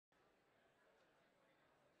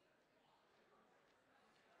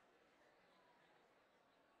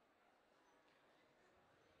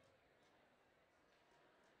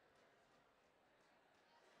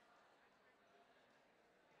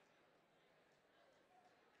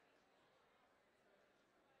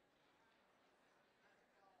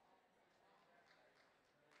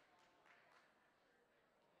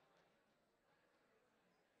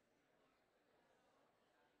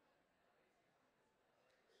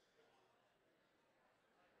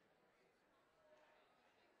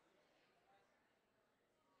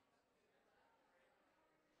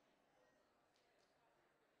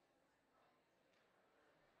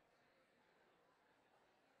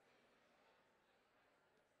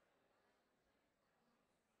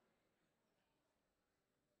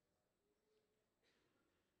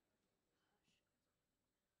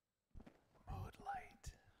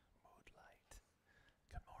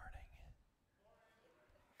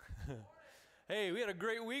Hey, we had a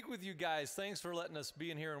great week with you guys. Thanks for letting us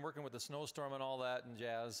be in here and working with the snowstorm and all that and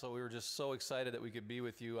jazz. So we were just so excited that we could be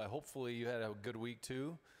with you. Hopefully you had a good week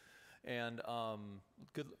too. And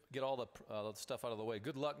get all the stuff out of the way.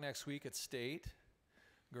 Good luck next week at State,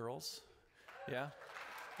 girls. Yeah?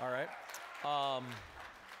 All right.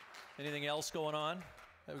 Anything else going on?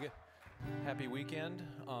 Happy weekend.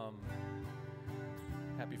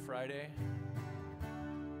 Happy Friday.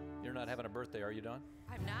 You're not having a birthday, are you, Dawn?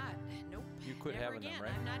 I'm not. Nope. You quit Never having again. them,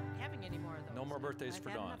 right? I'm not having any more of those. No more birthdays I've for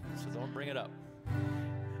had Dawn, enough. so don't bring it up.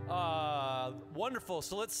 Wonderful.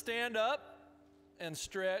 So let's stand up and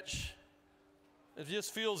stretch. It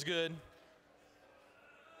just feels good. There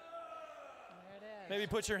it is. Maybe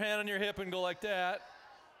put your hand on your hip and go like that.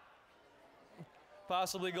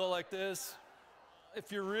 Possibly go like this.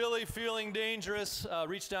 If you're really feeling dangerous,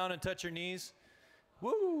 reach down and touch your knees.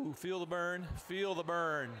 Woo! Feel the burn. Feel the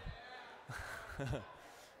burn.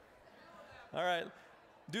 All right.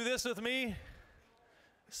 Do this with me.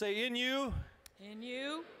 Say, in you. In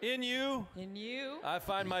you. In you. In you. I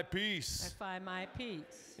find my I peace. find my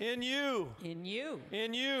peace. In you. In you.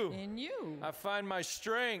 In you. In you. I find my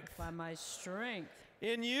strength. Find my strength.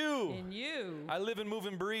 In you. In you. I live and move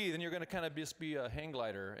and breathe, and you're going to kind of just be a hang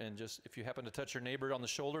glider, and just if you happen to touch your neighbor on the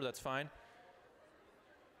shoulder, that's fine.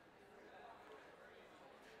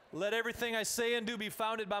 Let everything I say and do be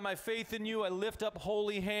founded by my faith in you. I lift up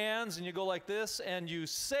holy hands, and you go like this, and you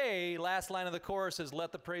say, last line of the chorus is,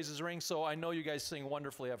 let the praises ring. So I know you guys sing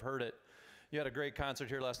wonderfully. I've heard it. You had a great concert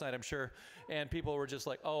here last night, I'm sure. And people were just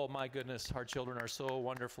like, oh, my goodness, our children are so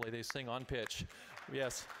wonderfully. They sing on pitch.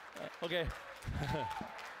 Yes. Okay.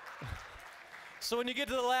 So when you get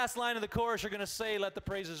to the last line of the chorus, you're going to say, let the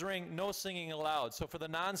praises ring. No singing aloud. So for the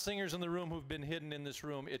non-singers in the room who've been hidden in this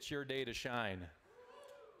room, it's your day to shine.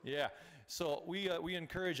 Yeah. So we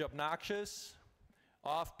encourage obnoxious,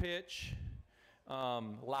 off-pitch,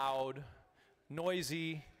 loud,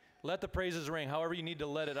 noisy. Let the praises ring. However you need to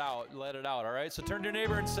let it out, all right? So turn to your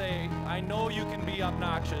neighbor and say, I know you can be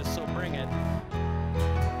obnoxious, so bring it.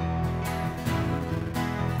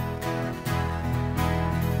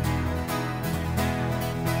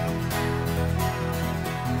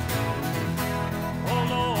 Oh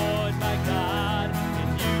Lord, my God,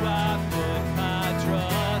 in you I put my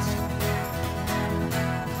trust.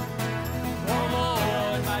 Oh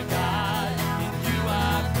Lord, my God, in you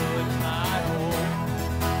I put my hope.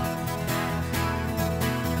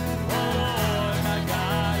 Oh Lord, my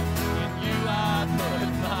God, in you I put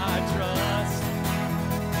my trust.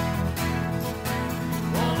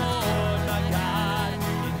 Oh Lord, my God,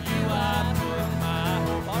 in you I put my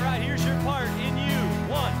hope. All right, here's your part. In you,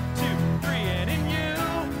 1, 2, 3, and in you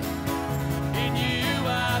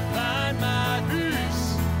I find my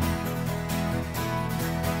peace.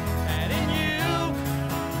 And in you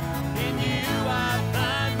I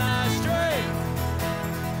find my strength.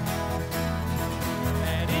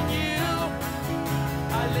 And in you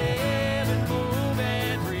I live and move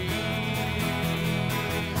and breathe.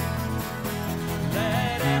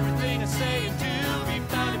 Let everything I say and do be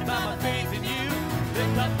founded by my faith in you.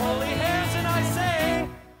 Lift up holy hands and I say,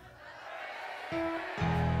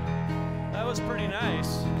 that was pretty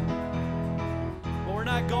nice. But we're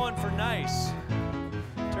not going for nice.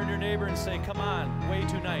 Turn to your neighbor and say, come on, way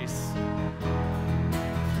too nice.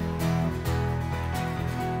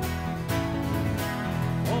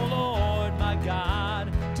 Oh Lord, my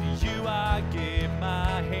God, to you I give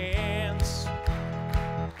my hands.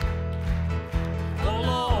 Oh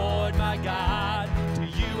Lord, my God, to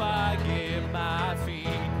you I give my feet.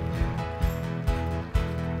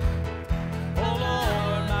 Oh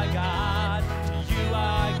Lord, my God, to you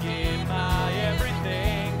I give my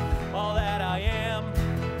everything, all that I am.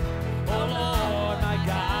 Oh Lord, my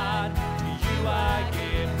God, to you I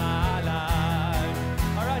give my life.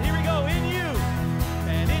 All right, here we go. In you,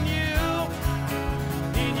 and in you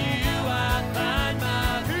I find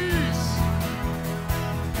my peace.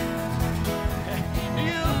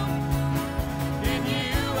 In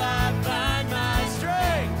you I find my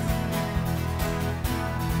strength.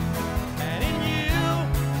 And in you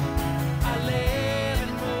I live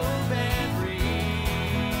and move and breathe.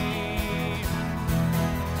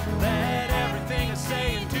 Let everything I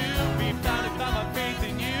say and do be founded by my faith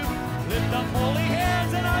in you. Lift up holy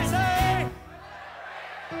hands and I say,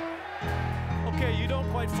 okay, you don't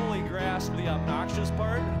quite fully grasp the obnoxious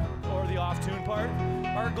part or the off-tune part.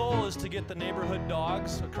 Our goal is to get the neighborhood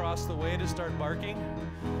dogs across the way to start barking.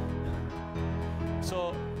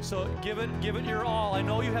 So give it your all. I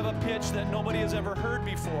know you have a pitch that nobody has ever heard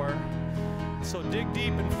before. So dig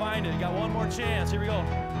deep and find it. You got one more chance. Here we go.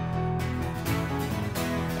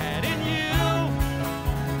 And in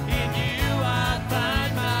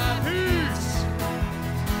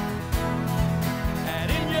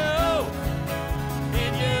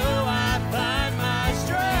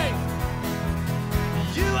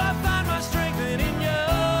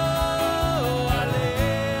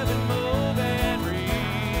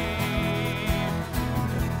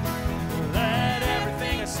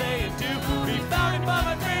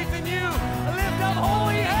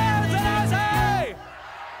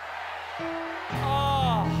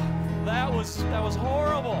was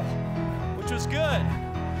horrible, which was good.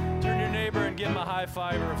 Turn to your neighbor and give him a high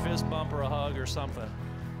five or a fist bump or a hug or something.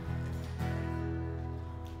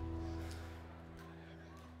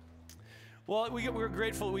 Well, we're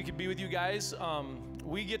grateful that we could be with you guys.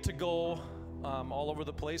 We get to go all over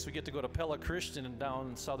the place. We get to go to Pella Christian down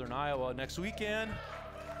in southern Iowa next weekend.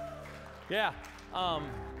 Yeah.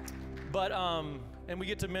 And we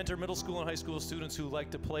get to mentor middle school and high school students who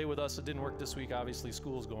like to play with us. It didn't work this week, obviously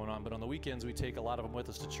school's going on, but on the weekends we take a lot of them with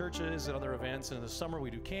us to churches and other events, and in the summer we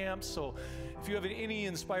do camps. So if you have any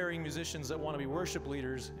inspiring musicians that want to be worship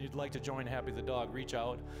leaders and you'd like to join Happy the Dog, reach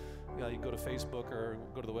out. You can go to Facebook or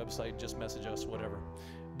go to the website and just message us, whatever.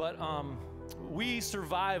 But we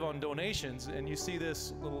survive on donations, and you see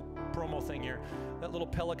this little promo thing here, that little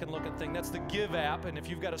pelican-looking thing. That's the Give app, and if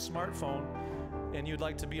you've got a smartphone and you'd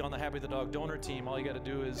like to be on the Happy the Dog donor team, all you got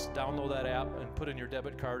to do is download that app and put in your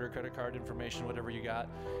debit card or credit card information, whatever you got,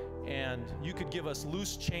 and you could give us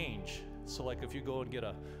loose change. So like if you go and get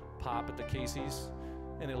a pop at the Casey's,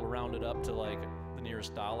 and it'll round it up to like the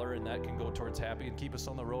nearest dollar, and that can go towards Happy and keep us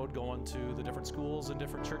on the road going to the different schools and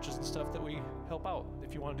different churches and stuff that we help out.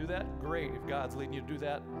 If you want to do that, great. If God's leading you to do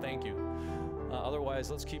that, thank you.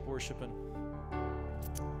 Otherwise, let's keep worshiping.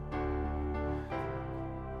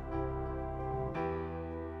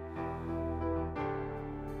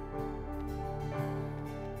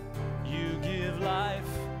 You give life,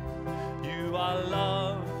 you are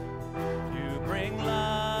love, you bring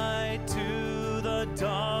light to the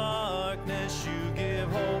darkness, you give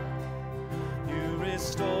hope, you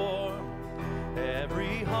restore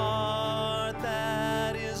every heart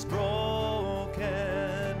that is broken.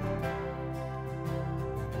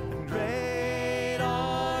 And great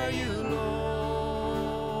are you,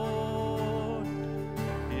 Lord.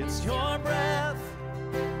 It's your breath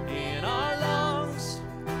in our lungs,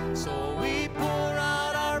 so we pour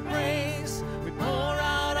out our praise. We pour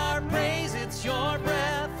out our praise. It's your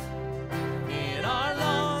breath in our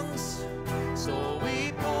lungs, so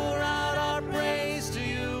we pour out our praise to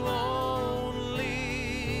you only.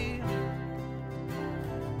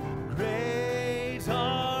 Great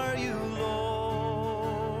are you,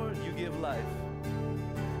 Lord. You give life.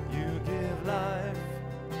 You give life.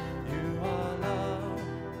 You are love.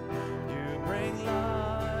 You bring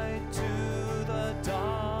light to the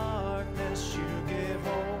darkness. You give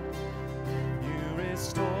hope. You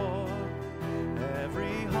restore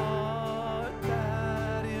every heart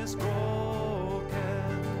that is broken.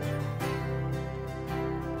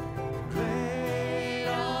 Great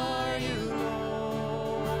are you, Lord.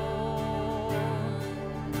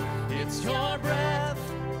 It's your breath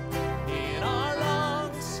in our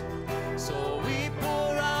lungs, so we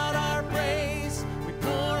pour out our praise. We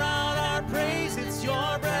pour out our praise. It's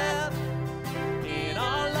your breath in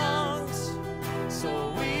our lungs,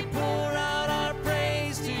 so we pour out our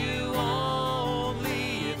praise to you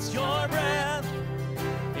only. It's your breath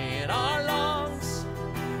in our lungs,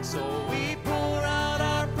 so we pour out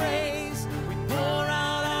our praise. We pour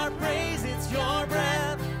out our praise. It's your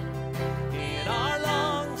breath in our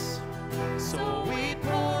lungs, so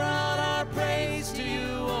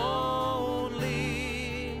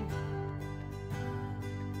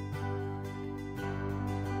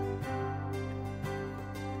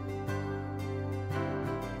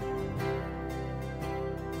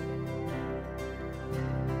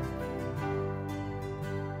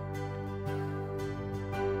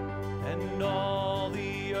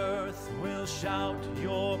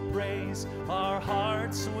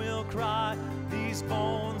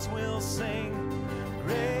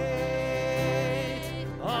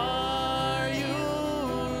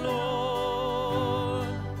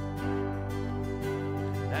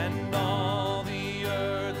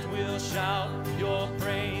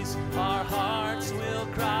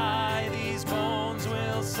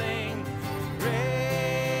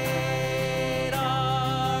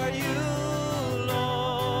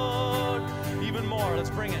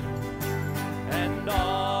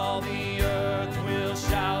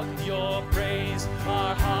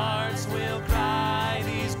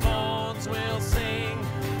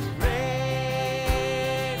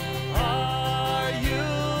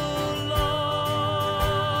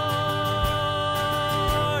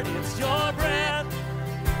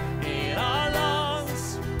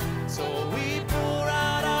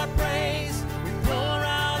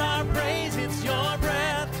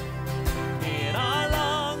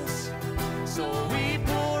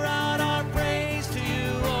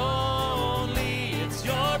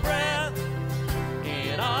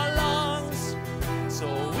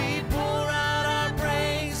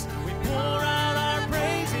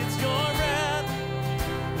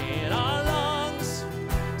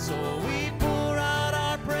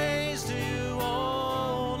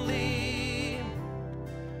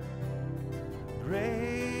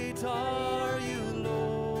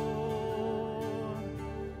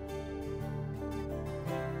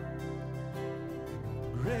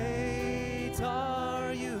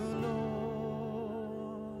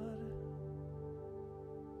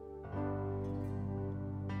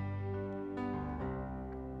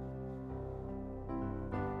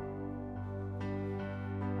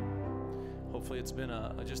hopefully it's been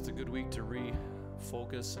just a good week to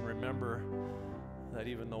refocus and remember that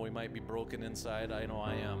even though we might be broken inside, I know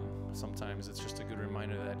I am. Sometimes it's just a good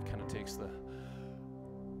reminder that kind of takes the,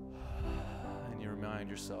 and you remind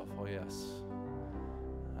yourself, oh yes,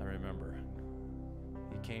 I remember.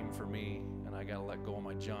 He came for me, and I got to let go of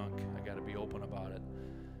my junk. I got to be open about it.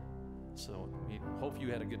 So hope you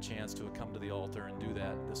had a good chance to come to the altar and do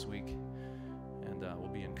that this week, and we'll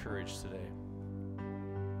be encouraged today.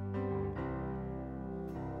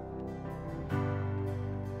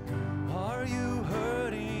 Are you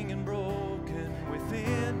hurting and broken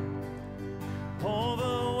within,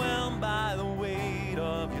 overwhelmed by the weight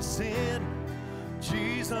of your sin?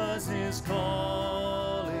 Jesus is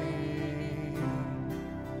calling.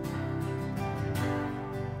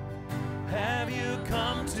 Have you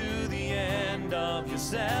come to the end of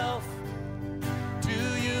yourself? Do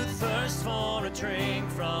you thirst for a drink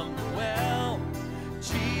from the well?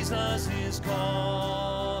 Jesus is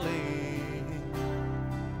calling.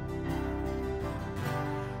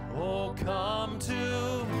 Oh, come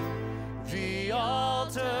to the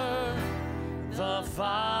altar. The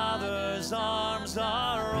Father's arms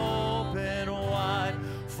are open wide.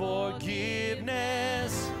 Forgiveness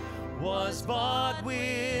was bought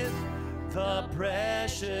with the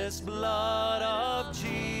precious blood of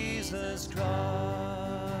Jesus Christ.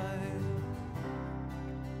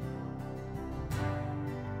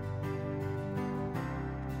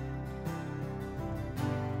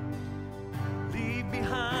 Leave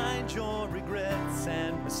behind your regrets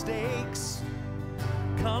and mistakes.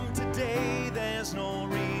 Come today, there's no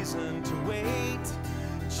reason to wait.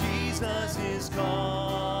 Jesus is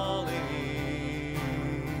calling.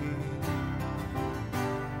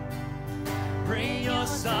 Bring your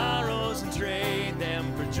sorrows and trade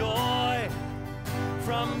them for joy.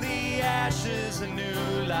 From the ashes a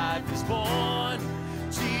new life is born.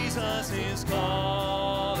 Jesus is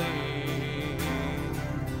calling.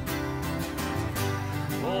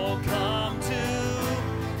 Oh, come to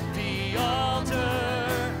the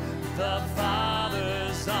altar. The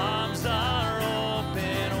Father's arms are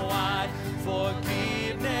open wide.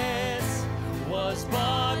 Forgiveness was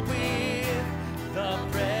bought with the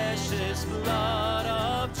precious blood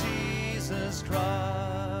of Jesus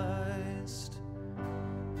Christ.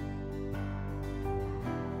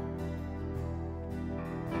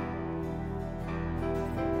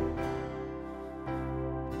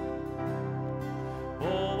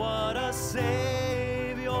 Oh, what a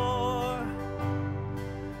Savior!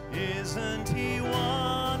 Isn't He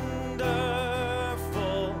wonderful?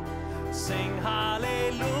 Sing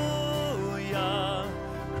hallelujah!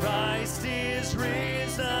 Christ is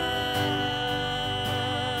risen.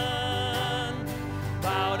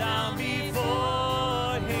 Bow down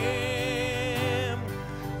before Him,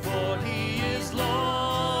 for He is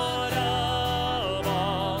Lord of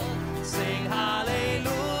all. Sing hallelujah,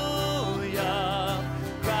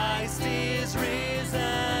 Christ is risen.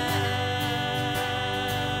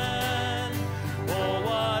 Oh,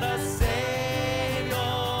 what a Savior!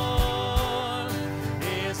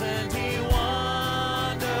 Isn't He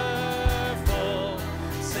wonderful?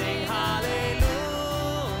 Sing hallelujah,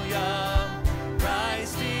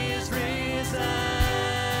 Christ is risen.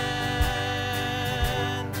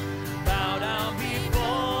 Bow down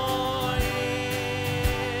before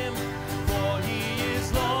Him, for He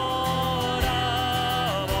is Lord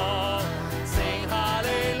of all. Sing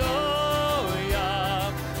hallelujah,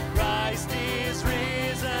 Christ is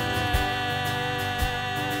risen.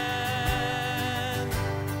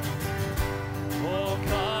 Oh,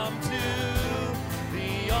 come to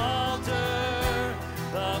the altar.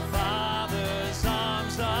 The Father's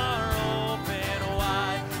arms are open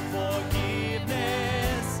wide.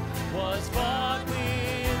 Forgiveness was bought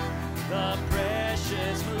with the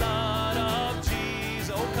precious blood of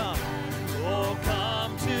Jesus. Oh,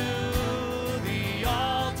 come to the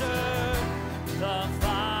altar. The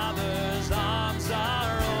Father's arms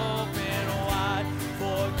are open wide.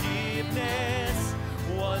 Forgiveness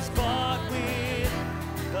was bought with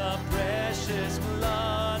the precious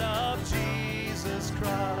blood of Jesus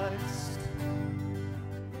Christ.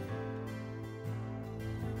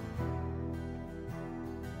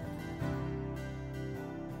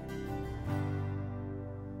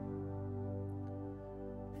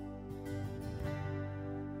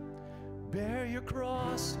 Bear your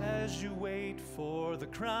cross as you wait for the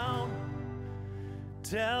crown.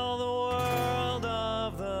 Tell the world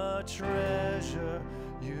of the treasure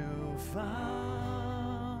you found.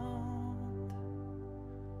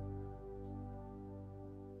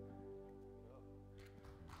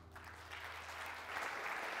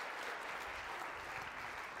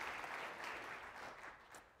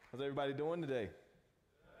 How's everybody doing today?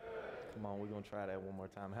 Come on, we're going to try that one more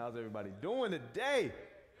time. How's everybody doing today?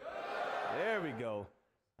 There we go.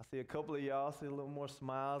 I see a couple of y'all, see a little more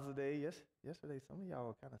smiles today. Yesterday, some of y'all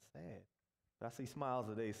were kind of sad. But I see smiles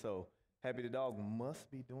today, so Happy the Dog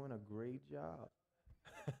must be doing a great job.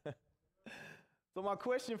 So my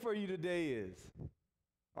question for you today is,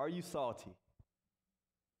 are you salty?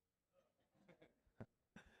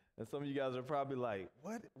 And some of you guys are probably like,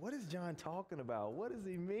 what is John talking about? What does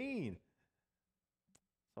he mean?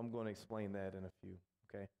 So I'm going to explain that in a few,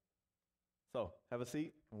 okay? So have a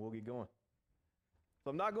seat, and we'll get going.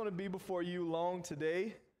 So I'm not going to be before you long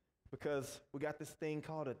today because we got this thing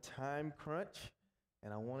called a time crunch,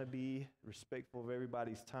 and I want to be respectful of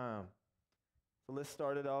everybody's time. So let's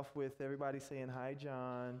start it off with everybody saying, hi,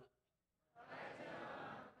 John. Hi,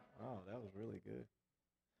 John. Oh, that was really good.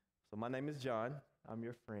 So my name is John. I'm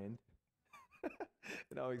your friend,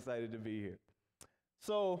 and I'm excited to be here.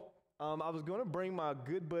 So I was going to bring my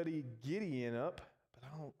good buddy Gideon up, but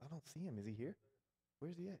I don't see him. Is he here?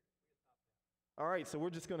 Where's he at? All right, so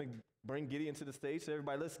we're just going to bring Gideon to the stage. So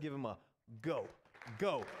everybody, let's give him a go,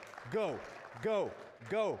 go, go, go,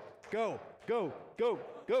 go, go, go, go,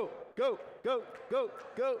 go, go, go, go,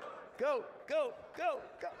 go, go, go, go,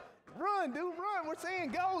 go. Run, dude, run. We're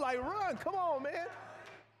saying go, like run. Come on, man.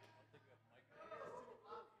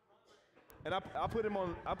 And I put him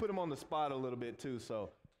on the spot a little bit too. So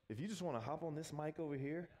if you just want to hop on this mic over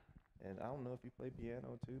here, and I don't know if you play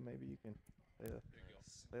piano too, maybe you can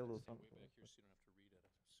say a little something.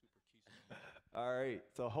 All right.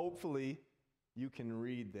 So hopefully you can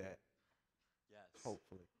read that. Yes.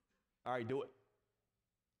 Hopefully. All right, do it.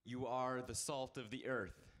 You are the salt of the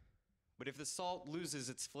earth. But if the salt loses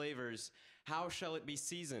its flavors, how shall it be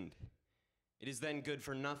seasoned? It is then good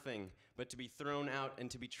for nothing but to be thrown out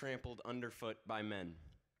and to be trampled underfoot by men.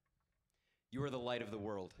 You are the light of the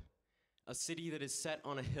world. A city that is set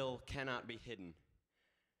on a hill cannot be hidden.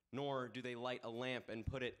 Nor do they light a lamp and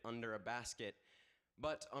put it under a basket,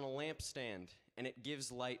 but on a lampstand, and it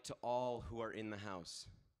gives light to all who are in the house.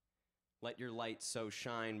 Let your light so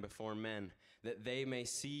shine before men that they may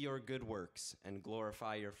see your good works and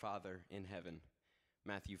glorify your Father in heaven.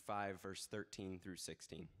 Matthew 5, verse 13 through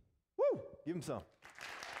 16. Woo! Give him some.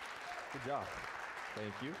 Good job.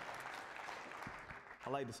 Thank you. I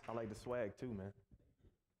like the swag too, man.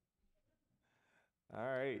 All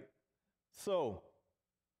right. So,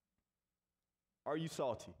 are you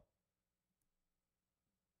salty?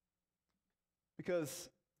 Because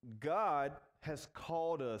God has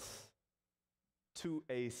called us to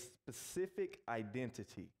a specific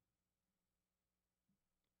identity.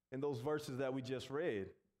 In those verses that we just read,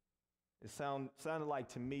 it sounded like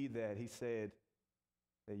to me that he said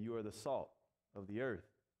that you are the salt of the earth.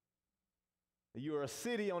 That you are a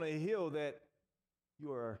city on a hill, that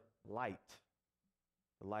you are light,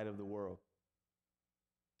 the light of the world.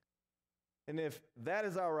 And if that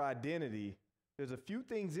is our identity, there's a few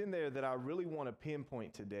things in there that I really want to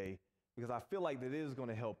pinpoint today because I feel like that it is going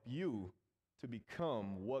to help you to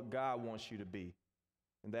become what God wants you to be,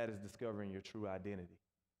 and that is discovering your true identity.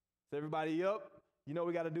 Is everybody up? You know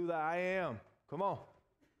we got to do the I am. Come on.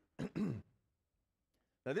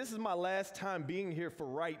 Now, this is my last time being here for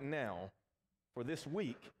right now, for this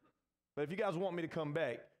week. But if you guys want me to come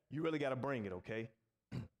back, you really got to bring it, okay?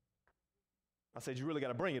 I said you really got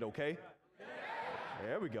to bring it, okay? Yeah.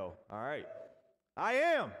 There we go. All right. I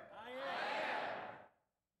am.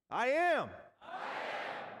 I am.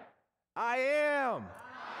 I am. I am.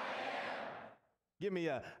 Give me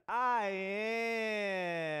a I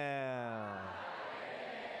am.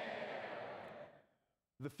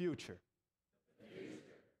 The future.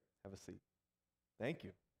 Have a seat. Thank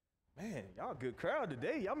you. Man, y'all a good crowd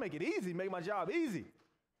today. Y'all make it easy, make my job easy.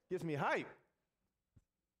 Gets me hype.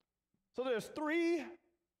 So there's 3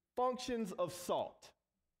 functions of salt.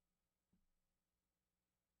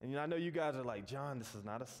 And I know you guys are like, John, this is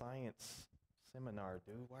not a science seminar,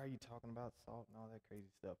 dude. Why are you talking about salt and all that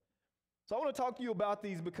crazy stuff? So I want to talk to you about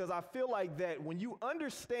these because I feel like that when you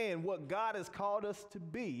understand what God has called us to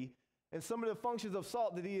be and some of the functions of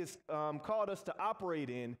salt that he has called us to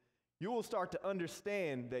operate in, you will start to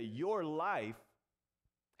understand that your life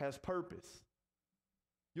has purpose.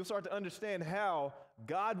 You'll start to understand how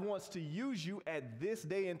God wants to use you at this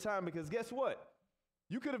day and time because guess what?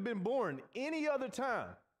 You could have been born any other time.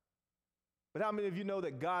 But how many of you know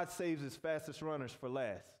that God saves his fastest runners for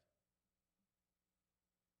last?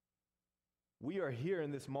 We are here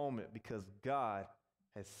in this moment because God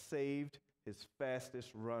has saved his fastest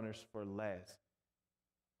runners for last.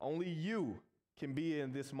 Only you can be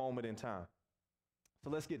in this moment in time. So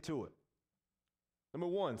let's get to it. Number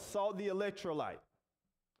 1, salt the electrolyte.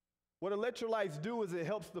 What electrolytes do is it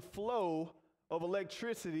helps the flow of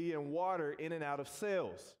electricity and water in and out of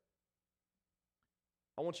cells.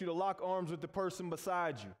 I want you to lock arms with the person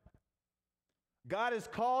beside you. God has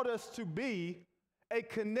called us to be a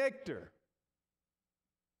connector.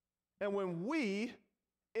 And when we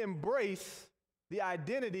embrace the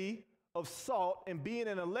identity of salt and being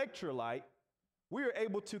an electrolyte, we are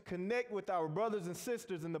able to connect with our brothers and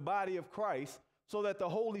sisters in the body of Christ so that the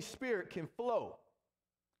Holy Spirit can flow.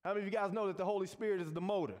 How many of you guys know that the Holy Spirit is the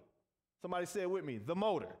motor? Somebody say it with me, the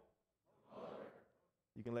motor.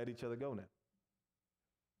 You can let each other go now.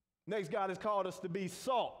 Next, God has called us to be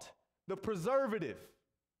salt, the preservative.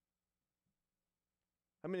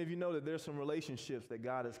 How many of you know that there's some relationships that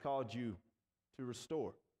God has called you to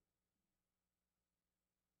restore?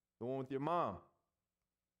 The one with your mom,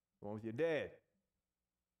 the one with your dad.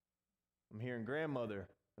 I'm hearing grandmother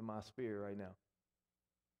in my spirit right now.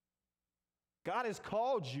 God has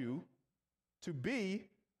called you to be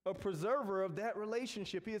a preserver of that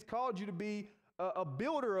relationship. He has called you to be a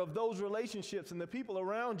builder of those relationships and the people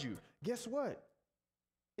around you. Guess what?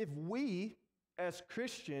 If we as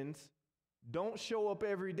Christians don't show up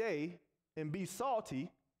every day and be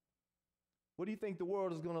salty, what do you think the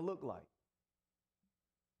world is going to look like?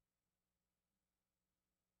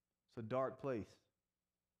 It's a dark place.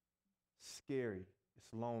 Scary.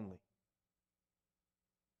 It's lonely.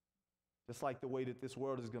 Just like the way that this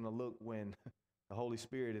world is going to look when the Holy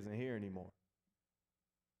Spirit isn't here anymore.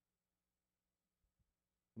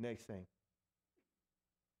 Next thing.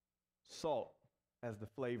 Salt as the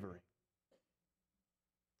flavoring.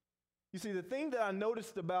 You see, the thing that I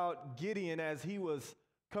noticed about Gideon as he was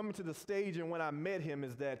coming to the stage and when I met him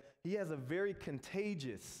is that he has a very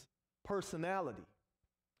contagious personality.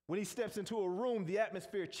 When he steps into a room, the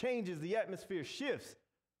atmosphere changes, the atmosphere shifts.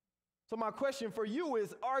 So my question for you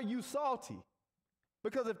is, are you salty?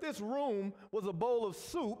 Because if this room was a bowl of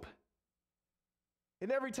soup,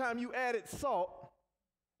 and every time you added salt,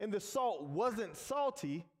 and the salt wasn't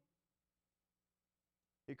salty,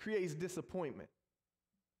 it creates disappointment.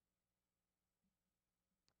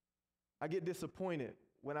 I get disappointed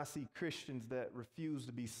when I see Christians that refuse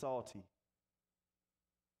to be salty,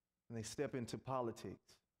 and they step into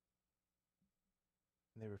politics,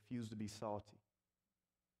 and they refuse to be salty.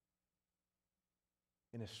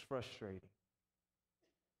 And it's frustrating.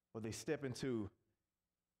 Or they step into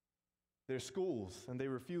their schools and they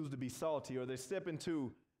refuse to be salty, or they step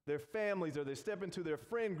into their families, or they step into their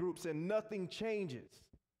friend groups and nothing changes.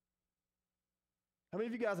 How many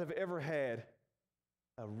of you guys have ever had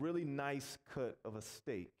a really nice cut of a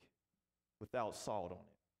steak without salt on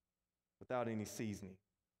it, without any seasoning?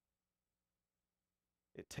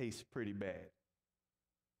 It tastes pretty bad.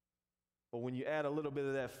 But when you add a little bit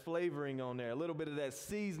of that flavoring on there, a little bit of that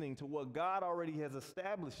seasoning to what God already has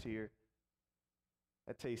established here,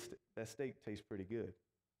 that steak tastes pretty good.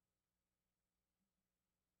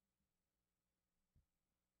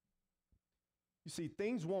 You see,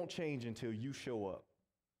 things won't change until you show up.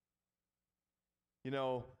 You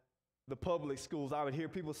know, the public schools, I would hear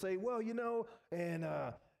people say, well, you know,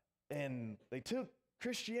 and they took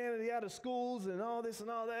Christianity out of schools and all this and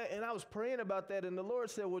all that. And I was praying about that, and the Lord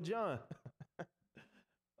said, well, John,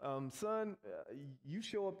 son, you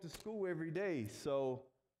show up to school every day. So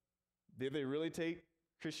did they really take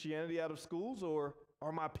Christianity out of schools, or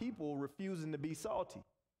are my people refusing to be salty?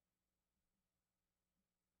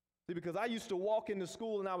 See, because I used to walk into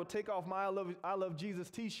school and I would take off my I love Jesus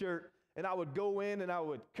t-shirt, and I would go in and I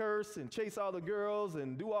would curse and chase all the girls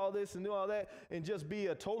and do all this and do all that and just be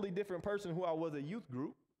a totally different person who I was at youth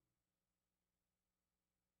group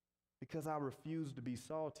because I refused to be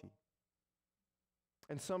salty.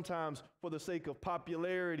 And sometimes for the sake of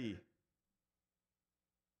popularity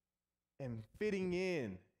and fitting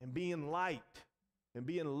in and being liked and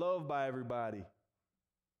being loved by everybody,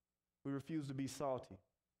 we refuse to be salty.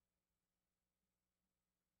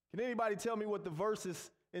 Can anybody tell me what the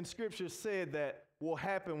verses in Scripture said that will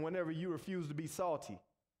happen whenever you refuse to be salty?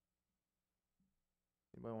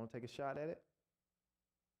 Anybody want to take a shot at it?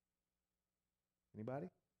 Anybody?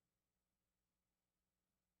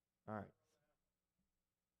 All right.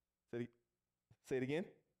 Say it again.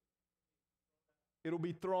 It'll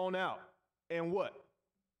be thrown out. And what?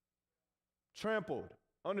 Trampled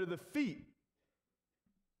under the feet.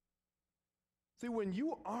 See, when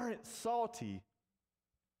you aren't salty,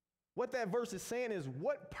 what that verse is saying is,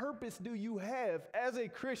 what purpose do you have as a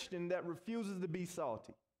Christian that refuses to be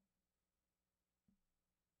salty?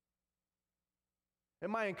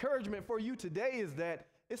 And my encouragement for you today is that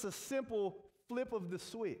it's a simple flip of the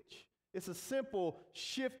switch. It's a simple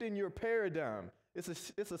shift in your paradigm. It's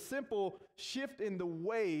a simple shift in the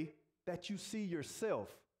way that you see yourself.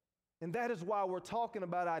 And that is why we're talking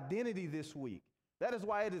about identity this week. That is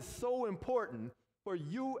why it is so important for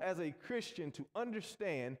you as a Christian to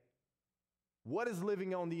understand what is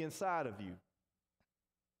living on the inside of you.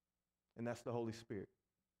 And that's the Holy Spirit.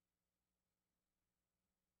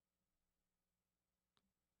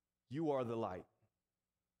 You are the light.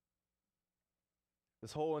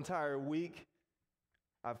 This whole entire week,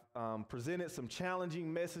 I've presented some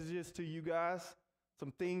challenging messages to you guys,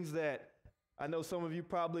 some things that I know some of you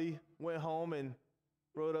probably went home and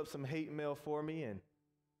wrote up some hate mail for me, and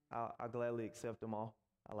I'll gladly accept them all.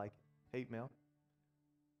 I like it. Hate mail.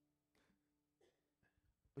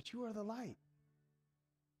 But you are the light.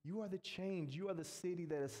 You are the change. You are the city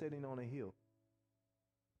that is sitting on a hill.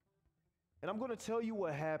 And I'm going to tell you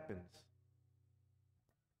what happens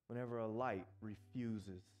whenever a light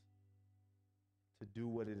refuses to do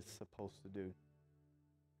what it is supposed to do.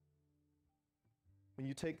 When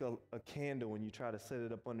you take a candle and you try to set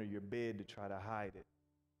it up under your bed to try to hide it,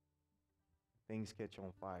 things catch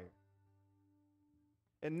on fire.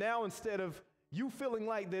 And now instead of you feeling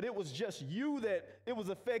like that it was just you that it was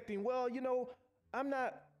affecting, well, you know, I'm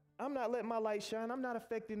not letting my light shine. I'm not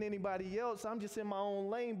affecting anybody else. I'm just in my own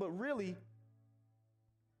lane. But really,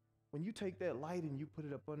 when you take that light and you put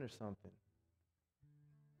it up under something,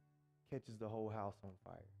 it catches the whole house on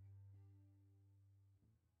fire.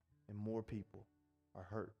 And more people are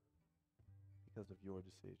hurt because of your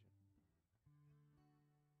decision.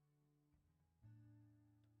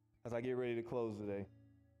 As I get ready to close today,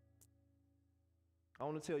 I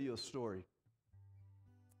want to tell you a story.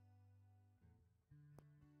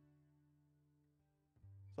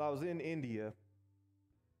 So I was in India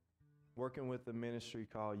working with a ministry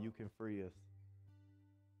called You Can Free Us.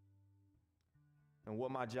 And what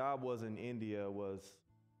my job was in India was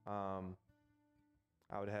I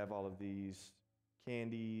would have all of these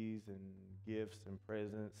candies and gifts and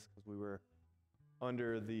presents because we were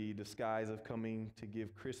under the disguise of coming to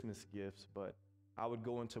give Christmas gifts. But I would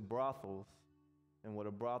go into brothels, and what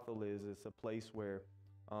a brothel is, it's a place where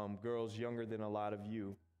girls younger than a lot of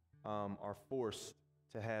you are forced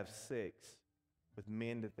to have sex with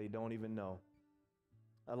men that they don't even know.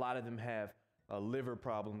 A lot of them have liver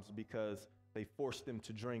problems because they force them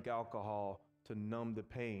to drink alcohol to numb the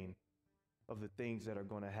pain of the things that are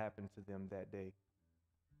going to happen to them that day.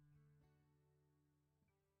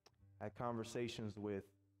 I had conversations with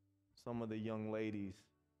some of the young ladies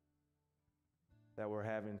that were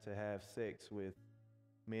having to have sex with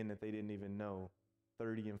men that they didn't even know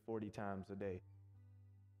 30 and 40 times a day.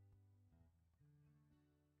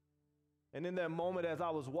 And in that moment, as I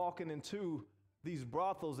was walking into these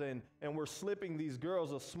brothels and we're slipping these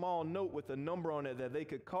girls a small note with a number on it that they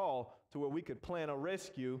could call to where we could plan a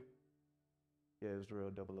rescue. Yeah, it was real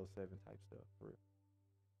 007 type stuff, for real.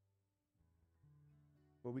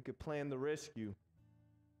 Where we could plan the rescue.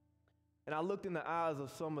 And I looked in the eyes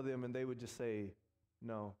of some of them and they would just say,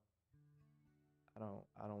 no,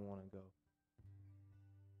 I don't want to go.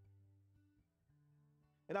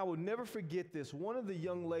 And I will never forget this. One of the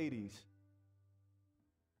young ladies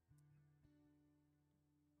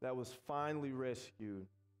that was finally rescued,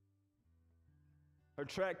 her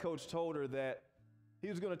track coach told her that he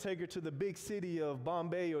was going to take her to the big city of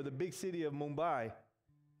Bombay or the big city of Mumbai,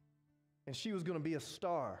 and she was going to be a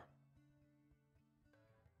star.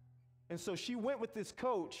 And so she went with this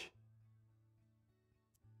coach,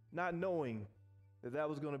 not knowing that that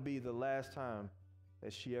was going to be the last time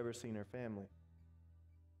that she ever seen her family.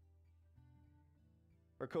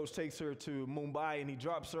 Her coach takes her to Mumbai and he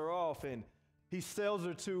drops her off and he sells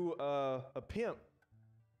her to a pimp.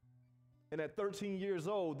 And at 13 years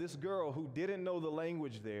old, this girl who didn't know the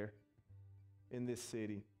language there in this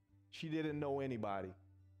city, she didn't know anybody.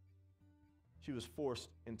 She was forced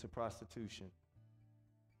into prostitution.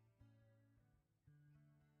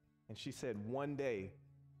 And she said one day,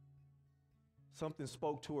 something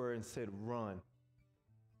spoke to her and said, run.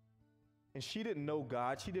 And she didn't know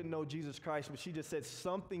God. She didn't know Jesus Christ, but she just said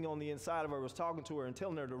something on the inside of her was talking to her and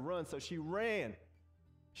telling her to run. So she ran.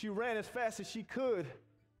 She ran as fast as she could.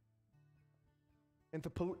 And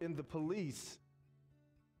the police,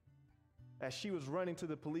 as she was running to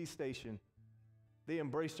the police station, they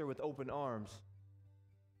embraced her with open arms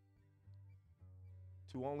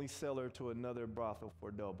to only sell her to another brothel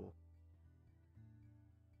for double.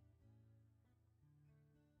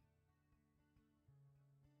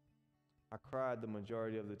 I cried the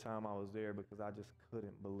majority of the time I was there because I just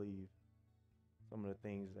couldn't believe some of the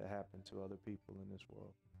things that happened to other people in this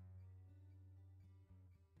world.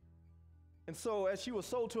 And so as she was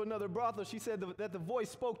sold to another brothel, she said that the voice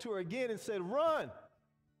spoke to her again and said, run.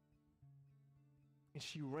 And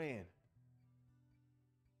she ran.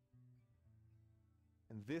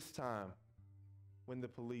 And this time, when the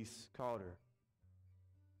police called her,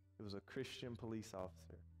 it was a Christian police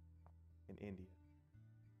officer in India.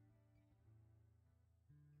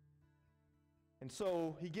 And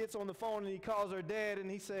so he gets on the phone and he calls her dad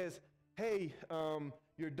and he says, hey,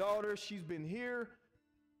 your daughter, she's been here.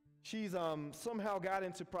 She's somehow got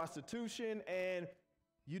into prostitution and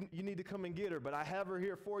you need to come and get her, but I have her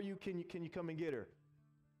here for you. Can you come and get her?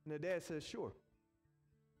 And the dad says, sure.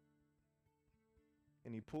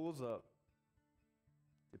 And he pulls up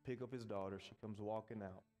to pick up his daughter. She comes walking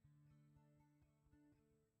out.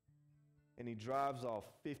 And he drives off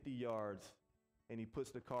 50 yards and he puts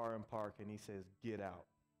the car in park and he says, get out.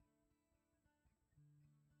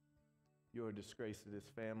 You're a disgrace to this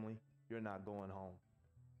family. You're not going home.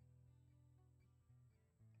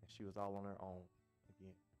 And she was all on her own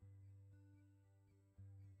again.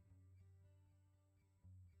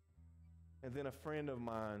 And then a friend of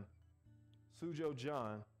mine, Sujo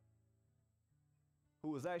John, who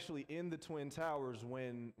was actually in the Twin Towers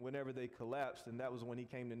whenever they collapsed, and that was when he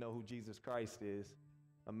came to know who Jesus Christ is.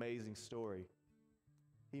 Amazing story.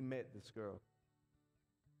 He met this girl.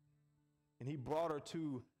 And he brought her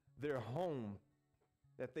to their home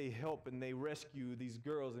that they help and they rescue these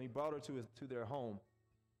girls, and he brought her to their home.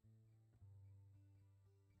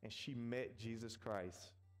 And she met Jesus Christ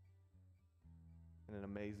in an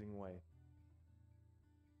amazing way.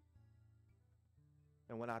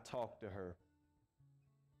 And when I talked to her,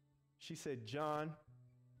 she said, John,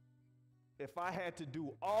 if I had to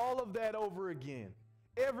do all of that over again,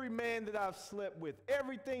 every man that I've slept with,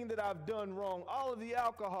 everything that I've done wrong, all of the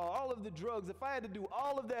alcohol, all of the drugs, if I had to do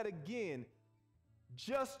all of that again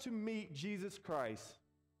just to meet Jesus Christ,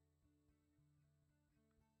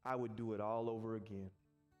 I would do it all over again.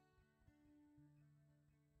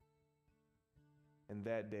 And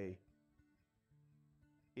that day,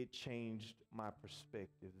 it changed my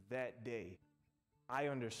perspective. That day, I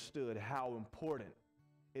understood how important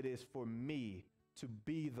it is for me to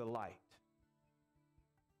be the light.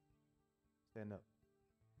 Stand up.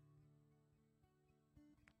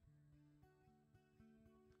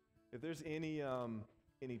 If there's any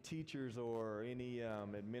teachers or any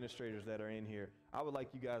administrators that are in here, I would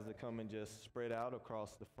like you guys to come and just spread out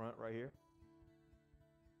across the front right here.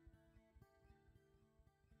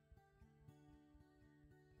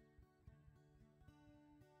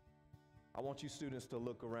 I want you students to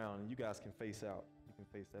look around, and you guys can face out. You can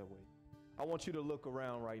face that way. I want you to look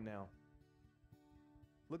around right now.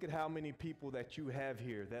 Look at how many people that you have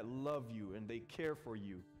here that love you and they care for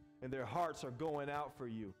you and their hearts are going out for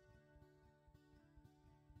you.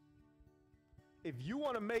 If you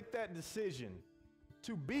want to make that decision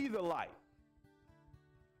to be the light,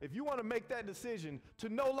 if you want to make that decision to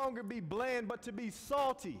no longer be bland but to be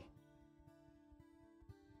salty,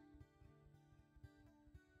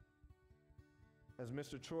 as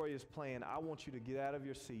Mr. Troy is playing, I want you to get out of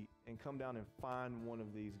your seat and come down and find one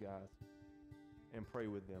of these guys and pray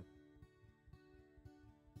with them.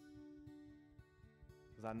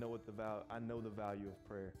 Because I know the value of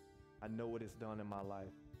prayer. I know what it's done in my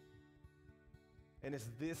life. And it's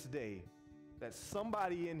this day that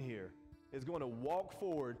somebody in here is going to walk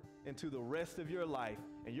forward into the rest of your life,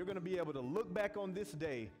 and you're going to be able to look back on this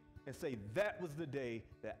day and say, that was the day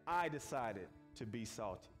that I decided to be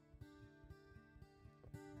salty.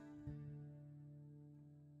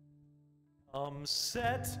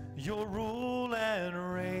 Set your rule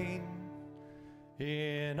and reign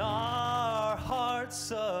in our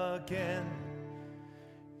hearts again.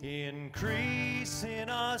 Increase in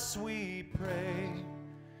us, we pray.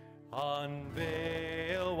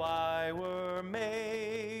 Unveil why we're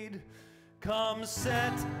made. Come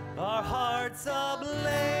set our hearts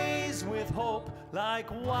ablaze with hope like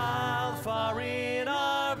wildfire in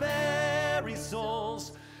our very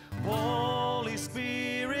souls. Holy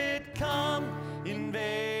Spirit, come,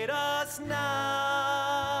 invade us now.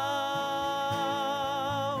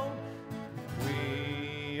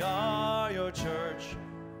 We are your church.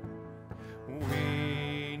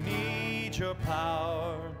 We need your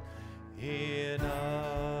power in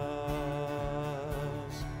us.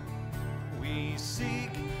 We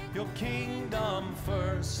seek your kingdom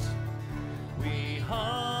first. We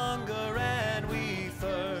hunger and we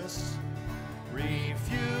thirst.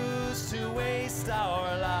 Refuse to waste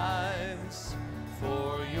our lives,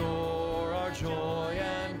 for you're our joy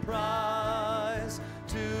and prize.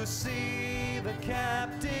 To see the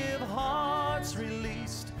captive hearts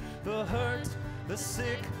released, the hurt, the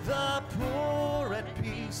sick, the poor at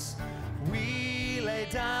peace. We lay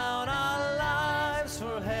down our lives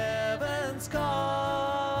for heaven's cause.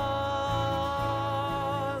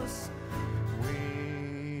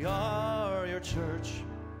 We are your church.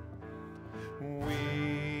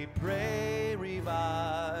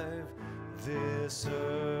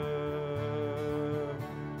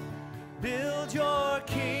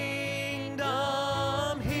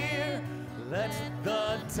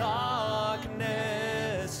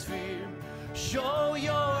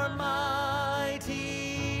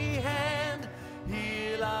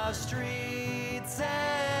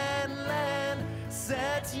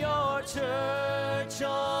 set your church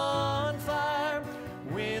on fire.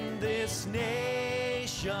 Win this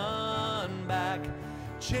nation back.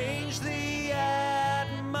 Change the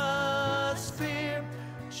atmosphere.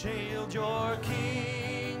 Shield your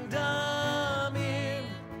kingdom here.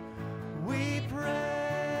 We pray.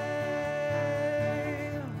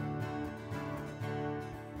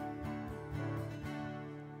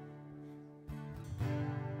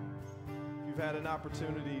 If you've had an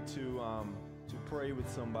opportunity to pray with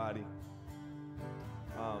somebody,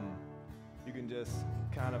 you can just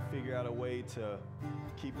kind of figure out a way to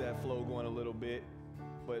keep that flow going a little bit.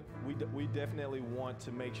 But we definitely want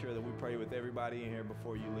to make sure that we pray with everybody in here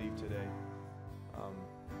before you leave today.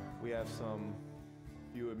 We have some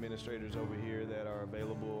few administrators over here that are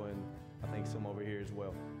available, and I think some over here as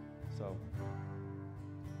well. So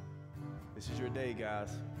this is your day,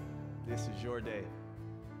 guys. This is your day.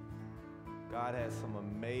 God has some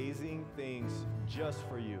amazing things just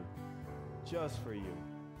for you. Just for you.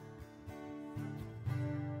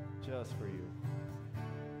 Just for you.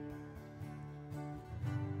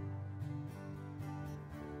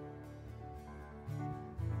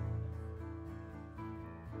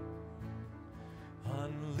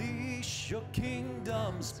 Unleash your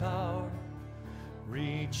kingdom's power,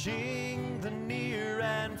 reaching the near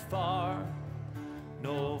and far.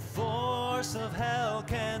 No force of hell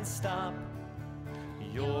can stop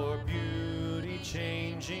your beauty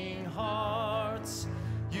changing hearts.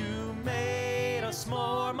 You made us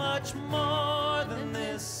more, much more than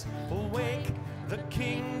this. Awake the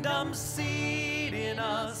kingdom seed in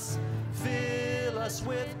us. Fill us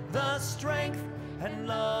with the strength and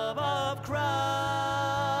love of Christ.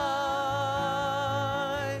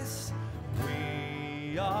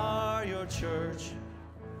 We are your church.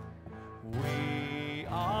 We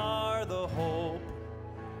are the hope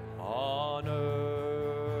on earth.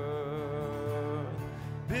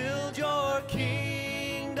 Build your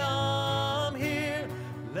kingdom here.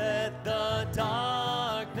 Let the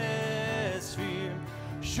darkness fear.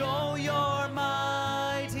 Show your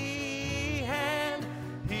mighty hand.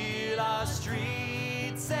 Heal our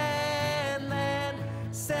streets and land.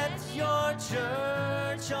 Set your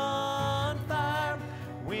church on fire.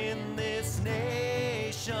 Win this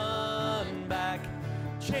nation back.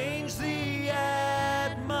 Change the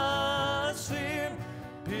atmosphere.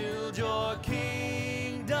 Build your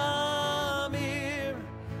kingdom here.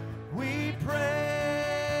 We pray.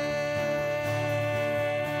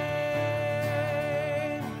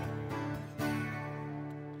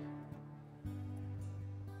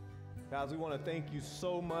 Guys, we want to thank you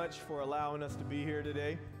so much for allowing us to be here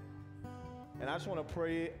today. And I just want to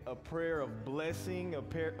pray a prayer of blessing, a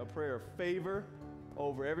prayer of favor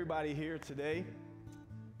over everybody here today.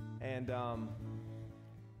 And I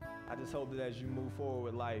just hope that as you move forward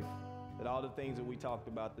with life, that all the things that we talked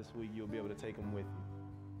about this week, you'll be able to take them with you.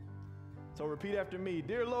 So repeat after me.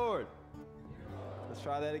 Dear Lord. Let's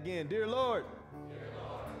try that again. Dear Lord.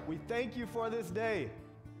 We thank you for this day.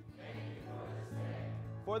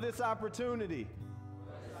 For this opportunity.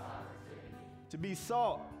 To be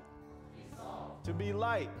salt. To be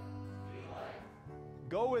light.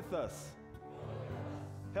 Go with us.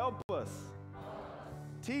 Help us.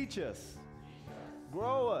 Teach us.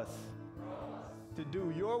 Grow us. To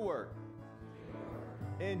do your work.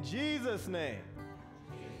 In Jesus' name.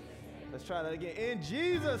 Let's try that again. In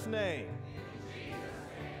Jesus' name.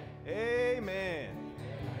 Amen.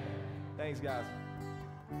 Thanks, guys.